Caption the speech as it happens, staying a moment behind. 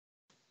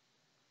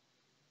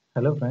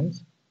Hello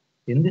friends,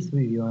 in this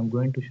video I'm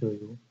going to show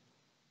you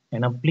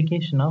an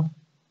application of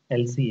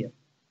LCM.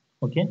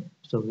 Okay,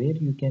 so where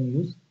you can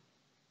use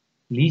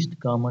least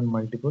common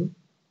multiple.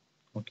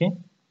 Okay,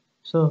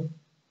 so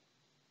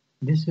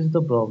this is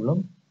the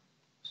problem.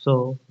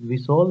 So we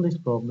solve this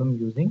problem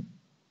using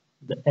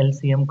the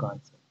LCM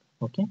concept.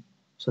 Okay,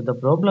 so the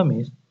problem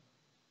is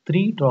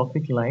three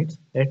traffic lights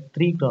at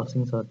three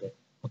crossings are there.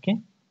 Okay,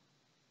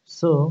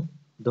 so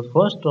the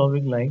first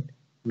traffic light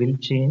will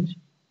change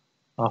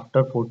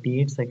after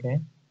 48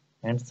 seconds,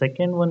 and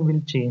second one will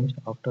change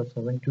after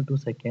 72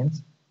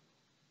 seconds,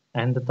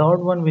 and the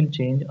third one will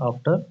change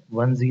after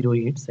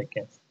 108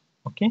 seconds.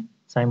 Okay,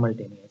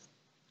 simultaneous.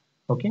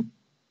 Okay,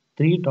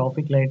 three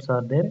traffic lights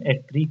are there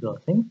at three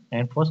crossings,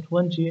 and first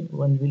one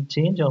will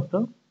change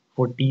after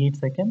 48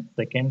 seconds,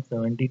 second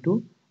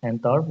 72,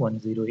 and third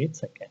 108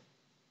 seconds.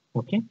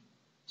 Okay,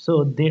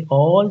 so they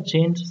all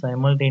change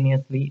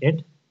simultaneously at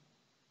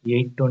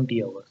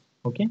 8:20 hours.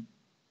 Okay,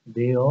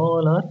 they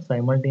all are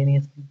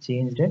simultaneously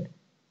changed at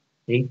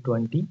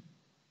 8:20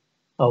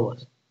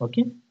 hours.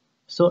 Okay,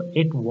 so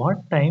at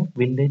what time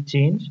will they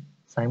change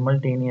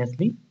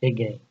simultaneously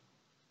again?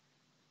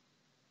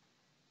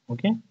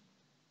 Okay,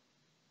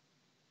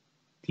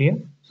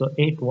 clear? So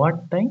at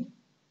what time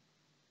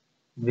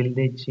will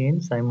they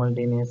change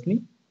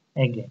simultaneously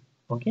again?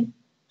 Okay,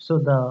 so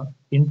the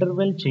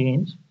interval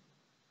change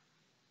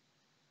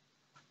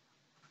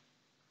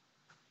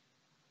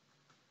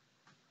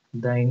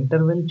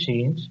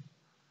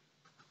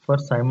for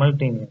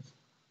simultaneous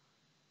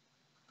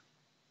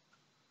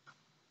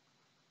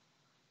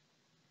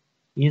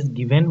is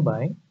given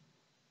by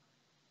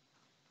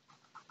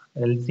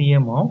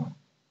LCM of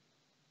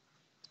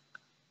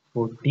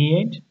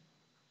 48,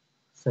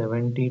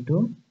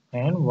 72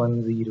 and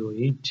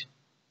 108.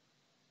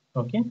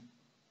 Okay,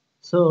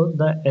 so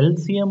the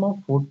LCM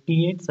of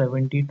 48,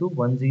 72,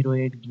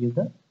 108 gives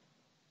the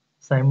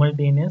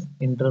simultaneous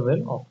interval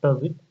after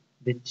which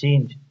they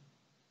change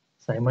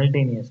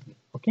simultaneously.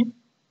 Okay,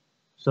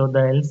 so the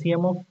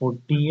LCM of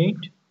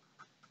 48,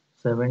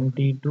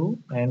 72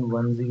 and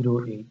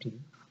 108 you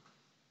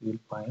will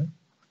find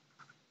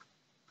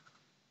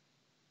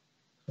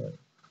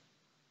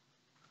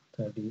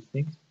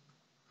 36,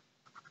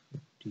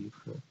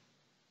 54,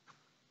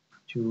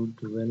 2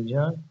 12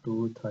 jar,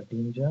 2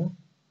 13 jar,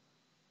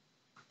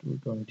 2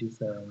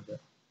 27 jar,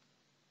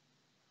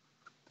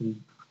 3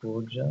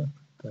 4 jar,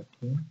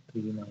 13,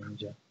 3 9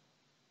 jar.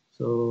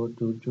 So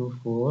 2 2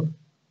 4,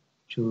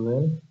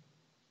 12,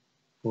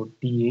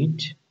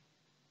 48,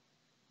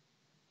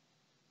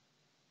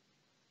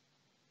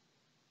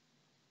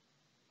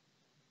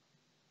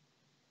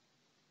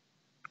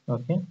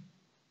 okay,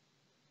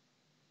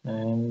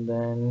 and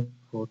then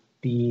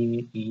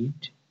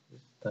 48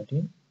 is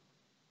 13.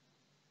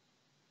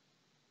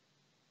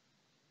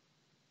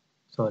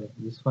 Sorry,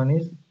 this one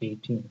is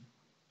 18.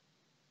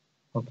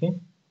 Okay,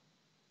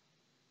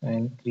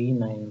 and 3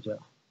 9 jar,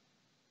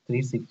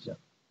 3 6 jar.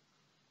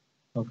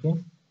 Okay,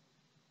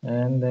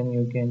 and then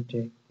you can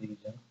take 3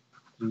 jar,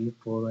 3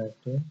 4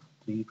 active,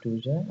 3 2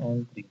 jar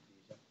and 3 3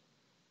 jar.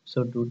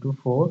 So 2 to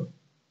 4,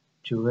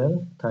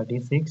 12,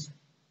 36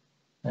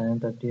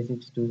 and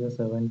 36 to the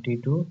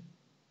 72,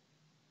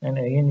 and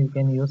again you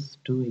can use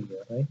 2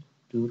 here, right?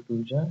 2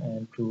 2 jar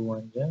and 2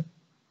 1 jar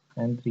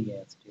and 3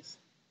 as it is.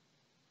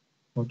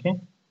 Okay,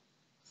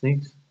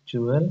 6,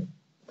 12,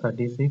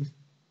 36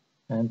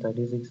 and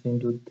 36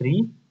 into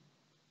 3,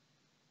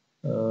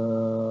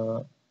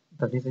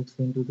 36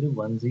 into 3,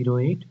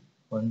 108,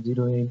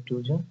 108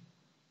 2 jar,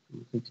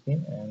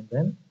 216 and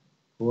then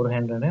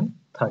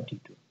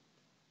 432.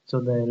 So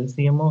the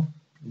LCM of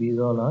these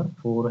all are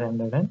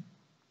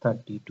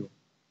 432.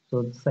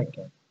 So the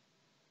second.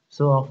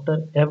 So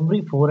after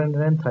every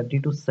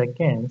 432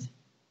 seconds,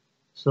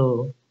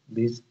 so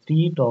these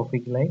three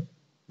traffic lights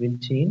will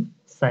change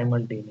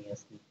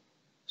simultaneously.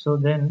 So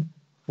then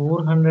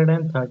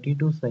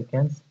 432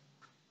 seconds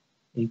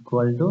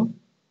equal to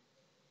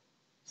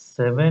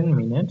 7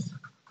 minutes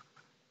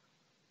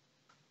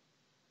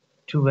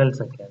 12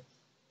 seconds.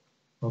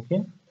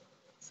 Okay,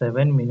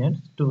 7 minutes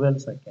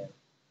 12 seconds.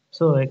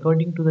 So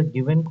according to the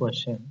given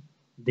question,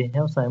 they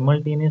have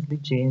simultaneously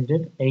changed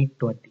at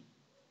 8:20.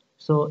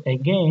 So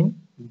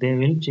again they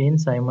will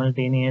change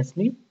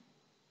simultaneously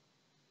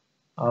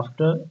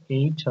after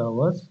 8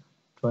 hours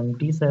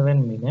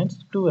 27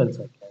 minutes 12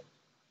 seconds.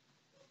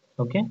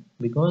 Okay,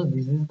 because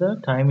this is the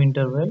time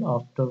interval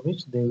after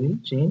which they will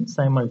change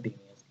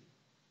simultaneously.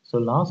 So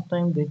last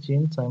time they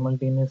changed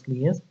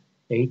simultaneously as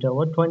 8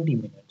 hours 20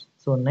 minutes.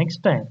 So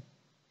next time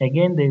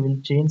again they will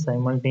change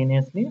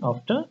simultaneously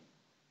after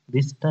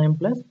this time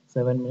plus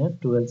 7 minutes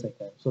 12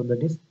 seconds. So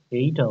that is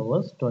 8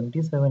 hours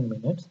 27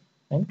 minutes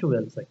and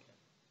 12 seconds.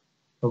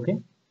 Okay,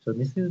 so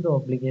this is the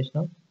application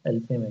of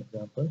LCM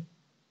example.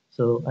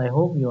 So I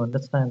hope you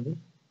understand this.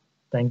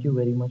 Thank you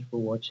very much for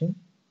watching.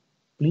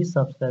 Please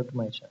subscribe to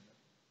my channel.